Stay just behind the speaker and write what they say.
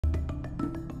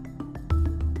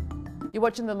You're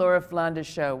watching the Laura Flanders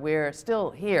Show. We're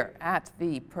still here at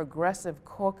the Progressive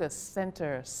Caucus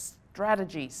Center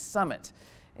Strategy Summit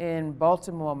in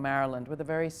Baltimore, Maryland, with a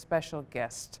very special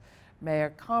guest. Mayor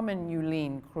Carmen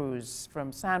Yulin Cruz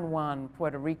from San Juan,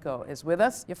 Puerto Rico is with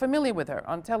us. You're familiar with her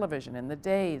on television in the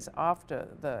days after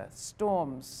the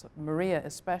storms, Maria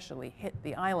especially, hit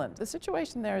the island. The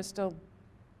situation there is still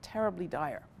terribly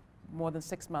dire, more than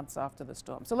 6 months after the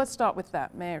storm. So let's start with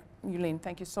that. Mayor Yulin,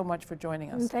 thank you so much for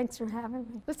joining us. Thanks for having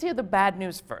me. Let's hear the bad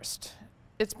news first.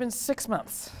 It's been 6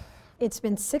 months. It's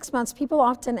been 6 months. People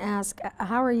often ask,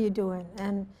 how are you doing?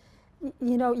 And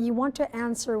you know, you want to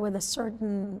answer with a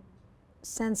certain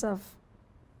sense of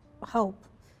hope.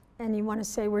 And you want to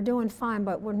say, we're doing fine,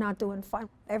 but we're not doing fine.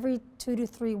 Every 2 to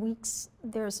 3 weeks,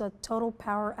 there's a total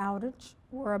power outage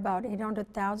where about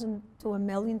 800,000 to 1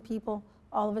 million people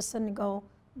all of a sudden go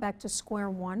back to square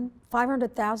one.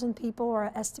 500,000 people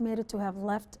are estimated to have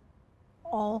left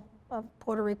all of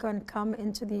Puerto Rico and come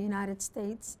into the United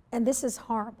States. And this is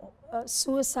horrible.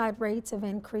 Suicide rates have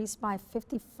increased by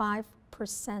 55%.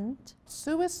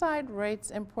 Suicide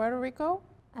rates in Puerto Rico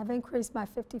have increased by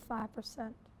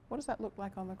 55%. What does that look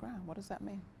like on the ground? What does that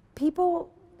mean?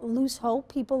 People lose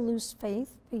hope, people lose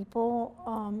faith, people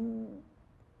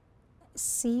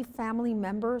see family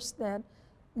members that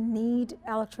need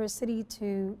electricity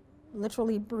to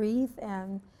literally breathe,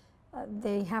 and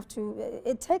they have to,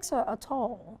 it takes a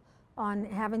toll on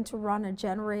having to run a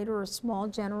generator, a small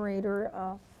generator,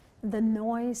 the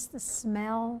noise, the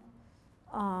smell,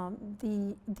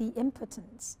 the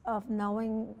impotence of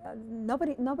knowing,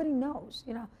 nobody knows,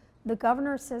 you know. The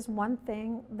governor says one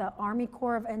thing, the Army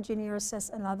Corps of Engineers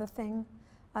says another thing.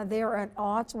 They're at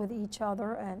odds with each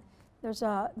other, and there's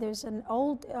an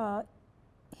old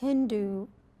Hindu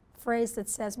phrase that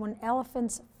says, when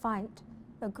elephants fight,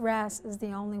 the grass is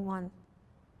the only one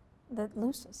that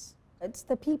loses. It's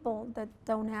the people that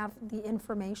don't have the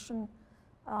information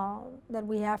that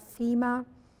we have. FEMA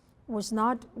was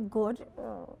not good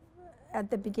at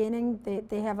the beginning.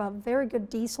 They have a very good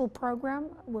diesel program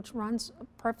which runs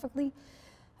perfectly,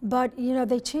 but you know,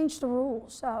 they changed the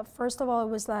rules. First of all, it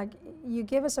was like, you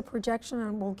give us a projection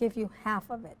and we'll give you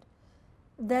half of it.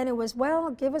 Then it was, well,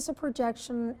 give us a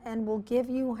projection and we'll give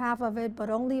you half of it,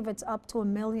 but only if it's up to $1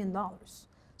 million.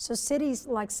 So cities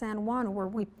like San Juan, where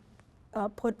we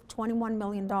put $21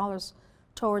 million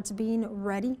towards being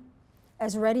ready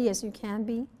as you can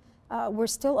be, we're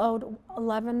still owed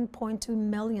 $11.2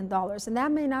 million. And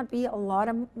that may not be a lot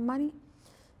of money,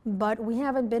 but we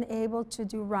haven't been able to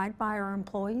do right by our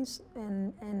employees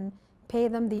and pay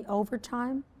them the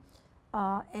overtime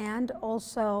and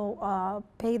also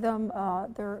pay them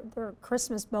their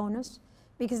Christmas bonus,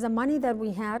 because the money that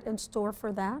we had in store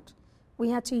for that, we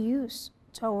had to use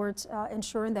towards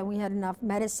ensuring that we had enough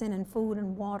medicine and food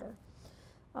and water.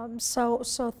 So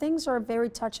things are very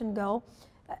touch and go.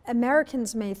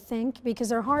 Americans may think, because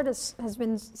their heart has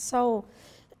been so,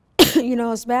 you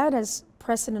know, as bad as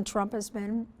President Trump has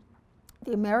been,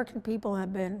 the American people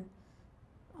have been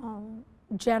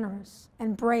generous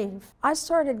and brave. I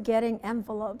started getting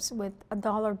envelopes with a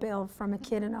dollar bill from a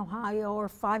kid in Ohio, or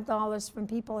 $5 from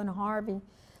people in Harvey,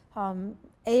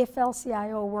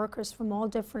 AFL-CIO workers from all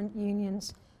different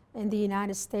unions in the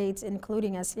United States,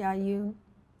 including SEIU.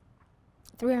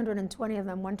 320 of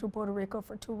them went to Puerto Rico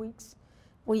for 2 weeks.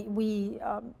 We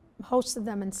hosted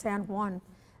them in San Juan.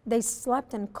 They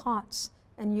slept in cots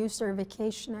and used their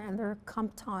vacation and their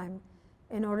comp time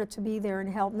in order to be there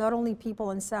and help not only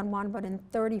people in San Juan, but in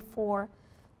 34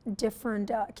 different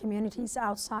communities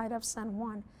outside of San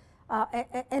Juan.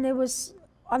 And it was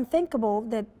unthinkable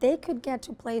that they could get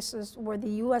to places where the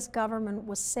US government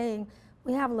was saying,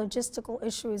 we have logistical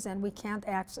issues and we can't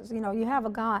access. You know, you have a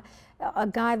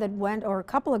guy that went, or a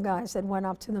couple of guys that went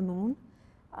up to the moon.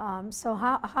 So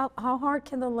how hard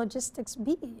can the logistics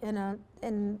be in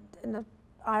an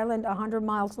island 100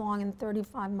 miles long and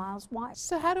 35 miles wide?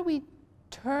 So how do we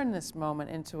turn this moment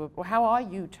into or how are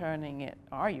you turning it?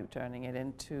 Are you turning it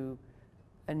into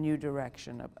a new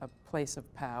direction, a place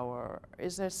of power?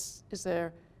 Is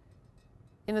there,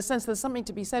 in a sense, there's something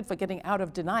to be said for getting out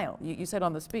of denial? You said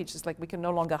on the speech, it's like we can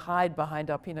no longer hide behind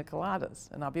our pina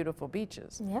coladas and our beautiful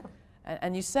beaches. Yeah.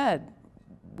 And you said,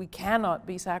 we cannot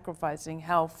be sacrificing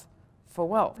health for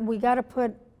wealth. We got to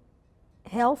put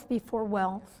health before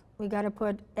wealth. We got to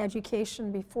put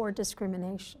education before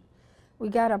discrimination. We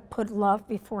got to put love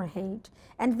before hate.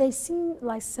 And they seem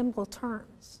like simple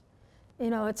terms.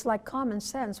 You know, it's like common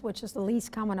sense, which is the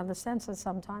least common of the senses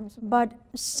sometimes. But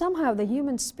somehow the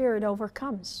human spirit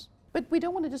overcomes. But we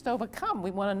don't want to just overcome.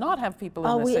 We want to not have people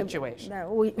in this situation.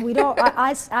 No, we don't.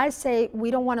 I say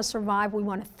we don't want to survive. We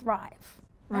want to thrive.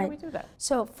 How do we do that?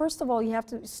 So first of all, you have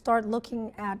to start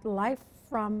looking at life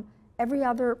from every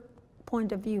other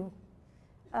point of view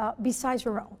besides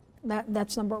your own.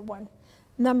 That's number one.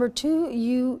 Number two,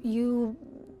 you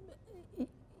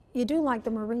do like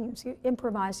the Marines. You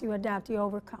improvise, you adapt, you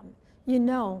overcome. You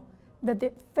know that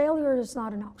the failure is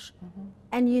not an option. Mm-hmm.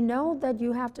 And you know that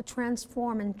you have to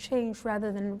transform and change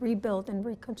rather than rebuild and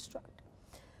reconstruct.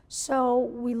 So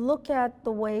we look at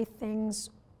the way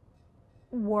things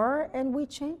were and we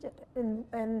change it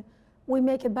and we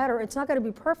make it better. It's not going to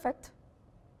be perfect,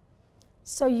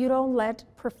 so you don't let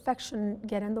perfection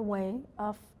get in the way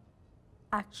of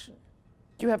action.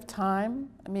 Do you have time?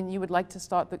 I mean, you would like to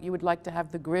start that. You would like to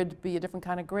have the grid be a different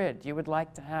kind of grid. You would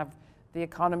like to have the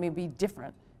economy be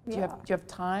different. Do you have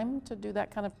time to do that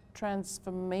kind of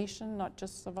transformation, not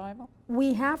just survival?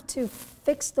 We have to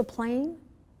fix the plane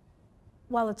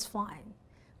while it's flying.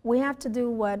 We have to do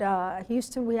what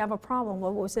Houston, we have a problem.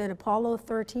 What was it, Apollo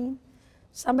 13?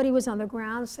 Somebody was on the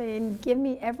ground saying, give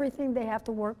me everything they have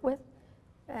to work with,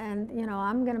 and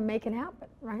I'm going to make it happen,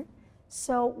 right?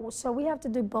 So we have to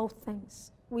do both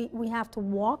things. We have to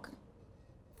walk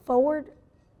forward,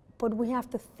 but we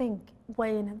have to think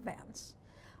way in advance.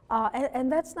 And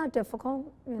that's not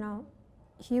difficult.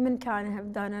 Humankind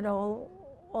have done it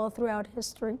all throughout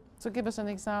history. So give us an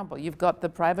example. You've got the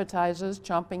privatizers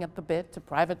chomping at the bit to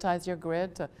privatize your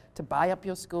grid, to buy up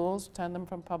your schools, turn them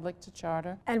from public to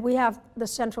charter. And we have the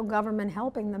central government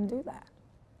helping them do that.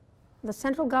 The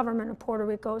central government of Puerto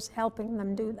Rico is helping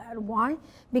them do that. Why?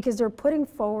 Because they're putting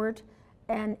forward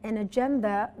an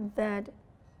agenda that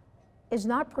is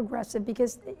not progressive,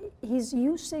 because he's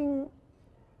using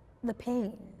the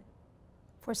pain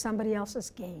for somebody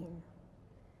else's gain.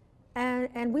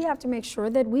 And we have to make sure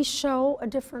that we show a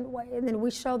different way, and then we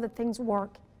show that things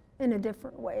work in a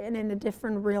different way and in a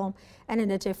different realm and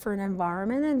in a different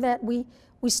environment, and that we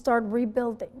start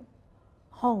rebuilding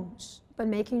homes, but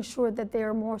making sure that they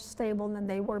are more stable than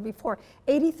they were before.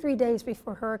 83 days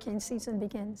before hurricane season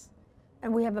begins,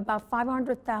 and we have about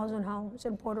 500,000 homes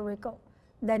in Puerto Rico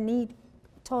that need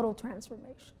total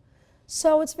transformation.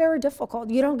 So it's very difficult.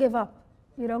 You don't give up.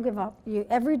 You don't give up.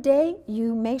 Every day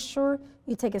you make sure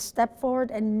you take a step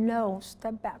forward and no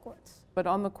step backwards. But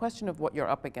on the question of what you're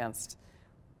up against,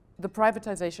 the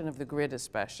privatization of the grid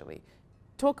especially,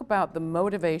 talk about the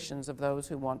motivations of those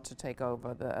who want to take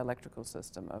over the electrical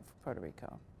system of Puerto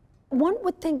Rico. One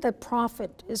would think that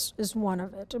profit is one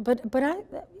of it, but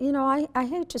I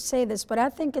hate to say this, but I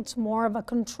think it's more of a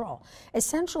control.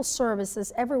 Essential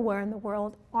services everywhere in the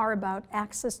world are about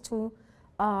access to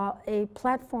a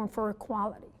platform for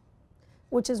equality,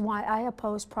 which is why I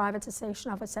oppose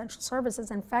privatization of essential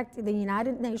services. In fact, the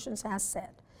United Nations has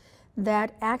said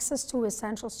that access to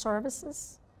essential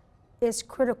services is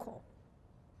critical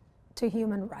to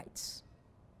human rights.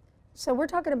 So we're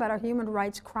talking about a human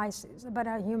rights crisis, about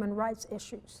our human rights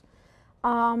issues.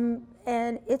 And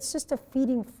it's just a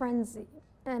feeding frenzy,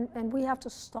 and we have to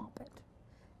stop it.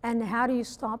 And how do you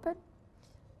stop it?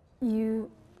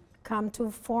 You come to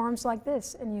forums like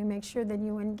this, and you make sure that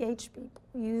you engage people.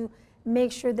 You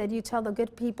make sure that you tell the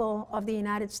good people of the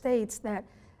United States that,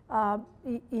 don't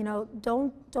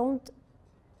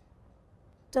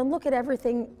look at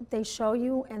everything they show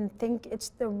you and think it's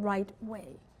the right way.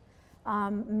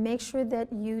 Make sure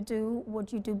that you do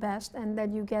what you do best and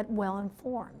that you get well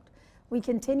informed. We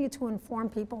continue to inform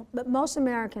people, but most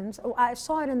Americans, I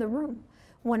saw it in the room.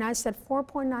 When I said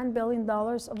 $4.9 billion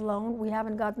of loan, we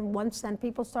haven't gotten 1 cent,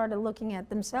 people started looking at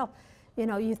themselves.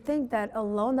 You think that a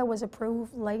loan that was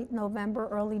approved late November,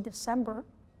 early December,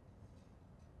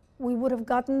 we would have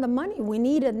gotten the money we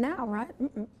needed now, right?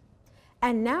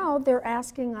 And now they're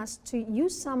asking us to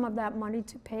use some of that money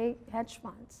to pay hedge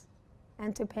funds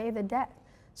and to pay the debt.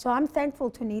 So I'm thankful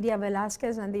to Nidia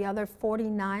Velázquez and the other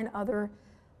 49 other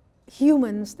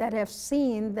humans that have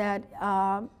seen that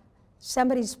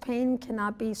somebody's pain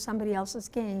cannot be somebody else's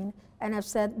gain, and have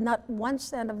said not 1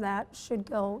 cent of that should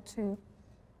go to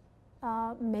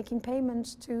making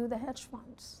payments to the hedge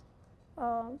funds.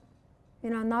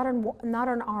 Not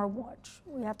on our watch.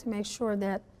 We have to make sure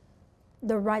that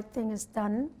the right thing is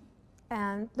done,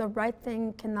 and the right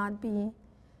thing cannot be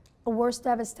a worse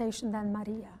devastation than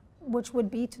Maria, which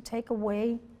would be to take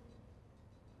away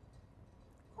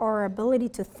our ability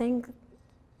to think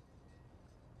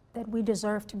that we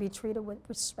deserve to be treated with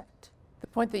respect. The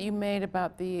point that you made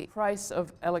about the price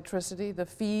of electricity, the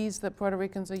fees that Puerto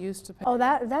Ricans are used to pay. Oh,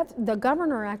 the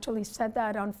governor actually said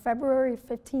that on February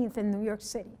 15th in New York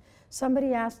City.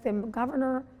 Somebody asked him,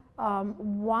 Governor,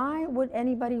 why would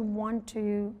anybody want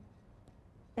to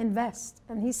invest?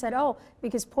 And he said, oh,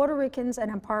 because Puerto Ricans,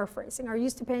 and I'm paraphrasing, are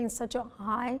used to paying such a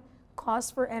high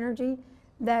cost for energy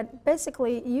that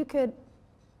basically you could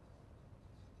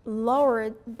lower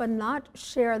it but not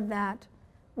share that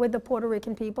with the Puerto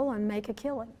Rican people and make a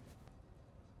killing.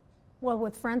 Well,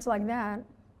 with friends like that,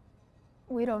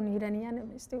 we don't need any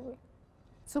enemies, do we?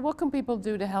 So what can people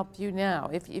do to help you now?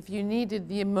 If you needed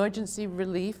the emergency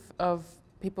relief of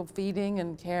people feeding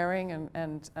and caring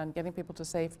and getting people to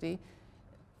safety,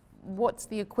 what's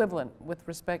the equivalent with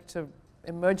respect to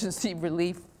emergency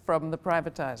relief from the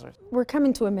privatizers? We're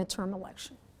coming to a midterm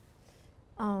election.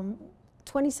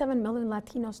 27 million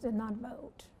Latinos did not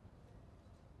vote.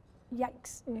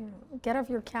 Yikes. You know, get off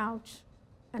your couch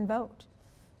and vote.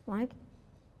 Like,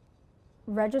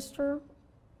 register,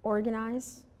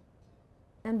 organize,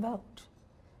 and vote.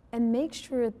 And make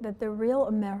sure that the real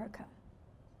America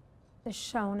is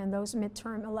shown in those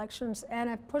midterm elections. And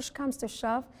if push comes to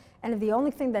shove, and if the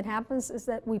only thing that happens is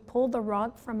that we pull the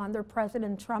rug from under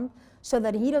President Trump so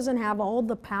that he doesn't have all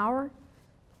the power,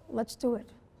 let's do it.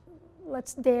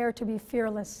 Let's dare to be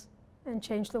fearless and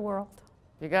change the world.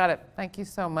 You got it. Thank you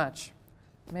so much,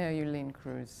 Mayor Yulin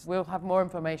Cruz. We'll have more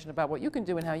information about what you can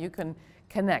do and how you can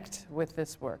connect with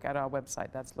this work at our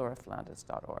website. That's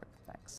lauraflanders.org. Thanks.